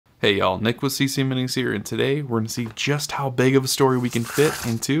Hey y'all, Nick with CC Minis here, and today we're going to see just how big of a story we can fit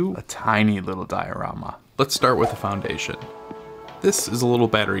into a tiny little diorama. Let's start with the foundation. This is a little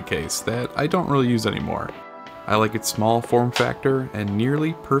battery case that I don't really use anymore. I like its small form factor and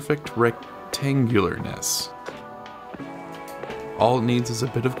nearly perfect rectangularness. All it needs is a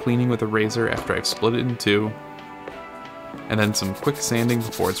bit of cleaning with a razor after I've split it in two, and then some quick sanding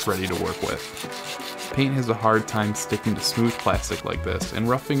before it's ready to work with. Paint has a hard time sticking to smooth plastic like this, and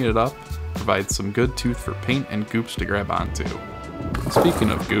roughing it up provides some good tooth for paint and goops to grab onto. Speaking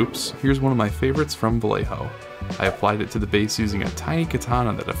of goops, here's one of my favorites from Boylei. I applied it to the base using a tiny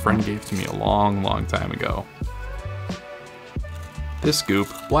katana that a friend gave to me a long time ago. This goop,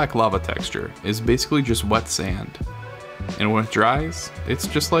 black lava texture, is basically just wet sand. And when it dries, it's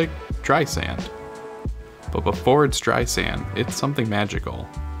just like dry sand. But before it's dry sand, it's something magical.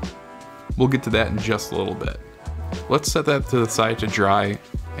 We'll get to that in just a little bit. Let's set that to the side to dry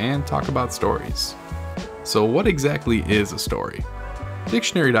and talk about stories. So what exactly is a story?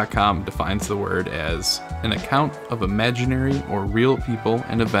 Dictionary.com defines the word as an account of imaginary or real people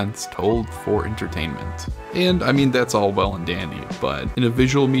and events told for entertainment. And I mean, that's all well and dandy, but in a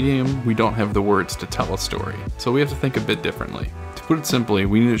visual medium, we don't have the words to tell a story, so we have to think a bit differently. To put it simply,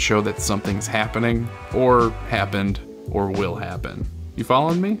 we need to show that something's happening, or happened, or will happen. You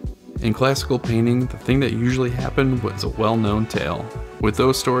following me? In classical painting, the thing that usually happened was a well-known tale. With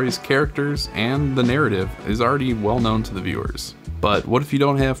those stories, characters, and the narrative is already well known to the viewers. But what if you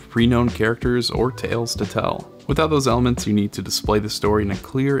don't have pre-known characters or tales to tell? Without those elements, you need to display the story in a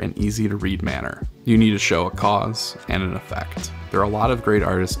clear and easy to read manner. You need to show a cause and an effect. There are a lot of great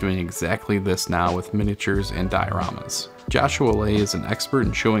artists doing exactly this now with miniatures and dioramas. Boylei is an expert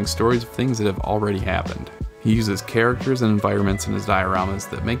in showing stories of things that have already happened. He uses characters and environments in his dioramas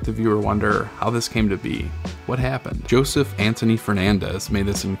that make the viewer wonder how this came to be. What happened? Antony Fernandez made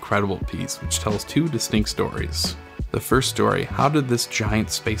this incredible piece, which tells two distinct stories. The first story, how did this giant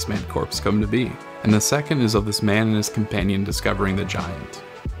spaceman corpse come to be? And the second is of this man and his companion discovering the giant.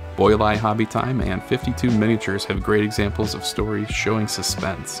 Boylei Hobby Time and 52 Miniatures have great examples of stories showing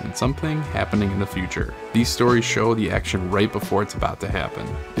suspense and something happening in the future. These stories show the action right before it's about to happen.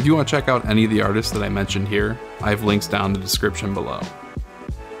 If you want to check out any of the artists that I mentioned here, I have links down in the description below.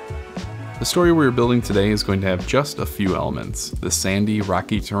 The story we're building today is going to have just a few elements: the sandy,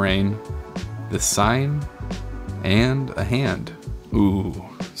 rocky terrain, the sign, and a hand. Ooh,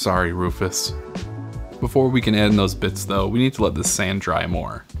 sorry Rufus. Before we can add in those bits though, we need to let the sand dry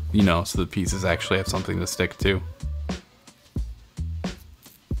more. You know, so the pieces actually have something to stick to.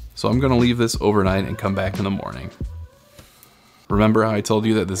 So I'm gonna leave this overnight and come back in the morning. Remember how I told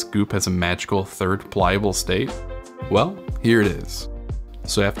you that this goop has a magical third pliable state? Well, here it is.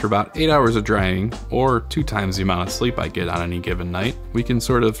 So after about 8 hours of drying, or 2 times the amount of sleep I get on any given night, we can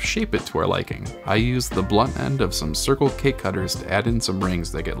sort of shape it to our liking. I use the blunt end of some circle cake cutters to add in some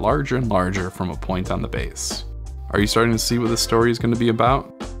rings that get larger and larger from a point on the base. Are you starting to see what this story is going to be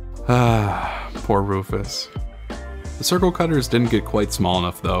about? Ah, poor Rufus. The circle cutters didn't get quite small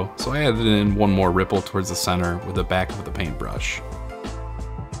enough though, so I added in one more ripple towards the center with the back of the paintbrush.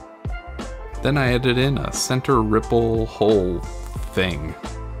 Then I added in a center ripple hole thing.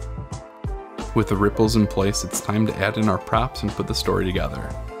 With the ripples in place, it's time to add in our props and put the story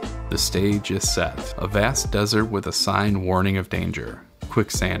together. The stage is set. A vast desert with a sign warning of danger.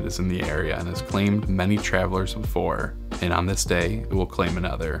 Quicksand is in the area and has claimed many travelers before, and on this day, it will claim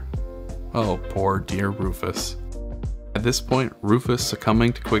another. Oh, poor dear Rufus. At this point, Rufus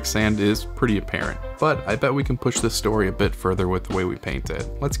succumbing to quicksand is pretty apparent, but I bet we can push this story a bit further with the way we paint it.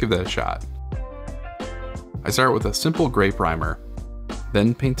 Let's give that a shot. I start with a simple gray primer,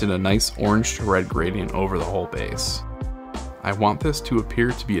 then painted a nice orange to red gradient over the whole base. I want this to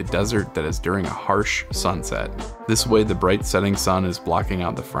appear to be a desert that is during a harsh sunset. This way the bright setting sun is blocking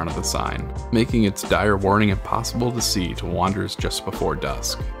out the front of the sign, making its dire warning impossible to see to wanderers just before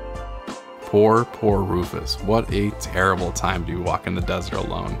dusk. Poor Rufus, what a terrible time to be walking the desert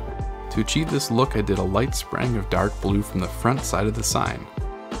alone. To achieve this look, I did a light spraying of dark blue from the front side of the sign.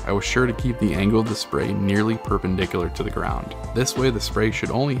 I was sure to keep the angle of the spray nearly perpendicular to the ground. This way the spray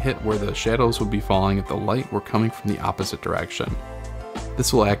should only hit where the shadows would be falling if the light were coming from the opposite direction.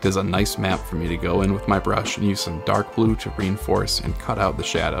 This will act as a nice map for me to go in with my brush and use some dark blue to reinforce and cut out the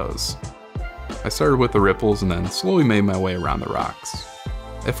shadows. I started with the ripples and then slowly made my way around the rocks.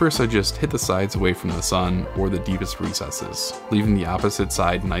 At first I just hit the sides away from the sun or the deepest recesses, leaving the opposite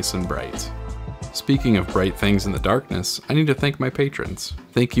side nice and bright. Speaking of bright things in the darkness, I need to thank my patrons.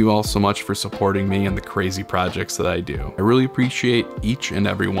 Thank you all so much for supporting me and the crazy projects that I do. I really appreciate each and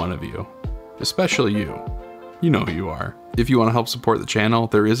every one of you. Especially you. You know who you are. If you want to help support the channel,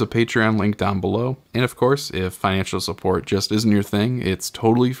 there is a Patreon link down below. And of course, if financial support just isn't your thing, it's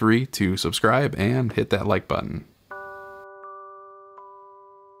totally free to subscribe and hit that like button.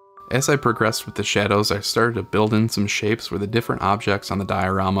 As I progressed with the shadows, I started to build in some shapes where the different objects on the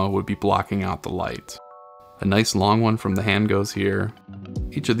diorama would be blocking out the light. A nice long one from the hand goes here.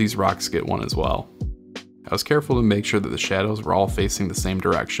 Each of these rocks get one as well. I was careful to make sure that the shadows were all facing the same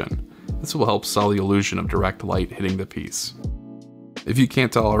direction. This will help sell the illusion of direct light hitting the piece. If you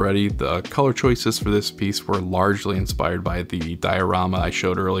can't tell already, the color choices for this piece were largely inspired by the diorama I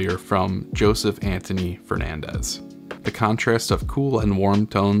showed earlier from Joseph Antony Fernandez. The contrast of cool and warm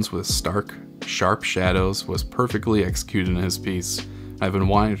tones with stark, sharp shadows was perfectly executed in his piece. I've been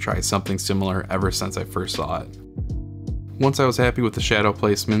wanting to try something similar ever since I first saw it. Once I was happy with the shadow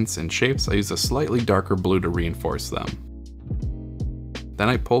placements and shapes, I used a slightly darker blue to reinforce them. Then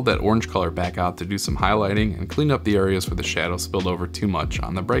I pulled that orange color back out to do some highlighting and clean up the areas where the shadow spilled over too much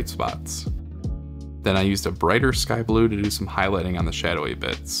on the bright spots. Then I used a brighter sky blue to do some highlighting on the shadowy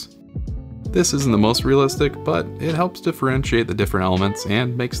bits. This isn't the most realistic, but it helps differentiate the different elements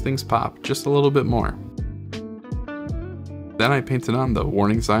and makes things pop just a little bit more. Then I painted on the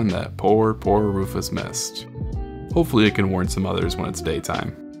warning sign that poor Rufus missed. Hopefully it can warn some others when it's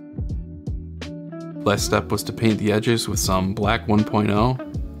daytime. Last step was to paint the edges with some black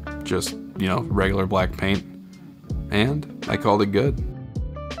 1.0, just, regular black paint, and I called it good.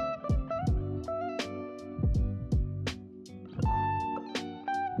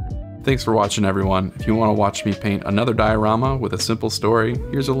 Thanks for watching, everyone. If you want to watch me paint another diorama with a simple story,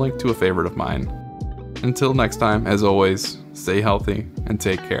 here's a link to a favorite of mine. Until next time, as always, stay healthy and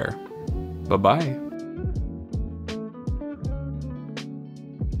take care. Bye-bye.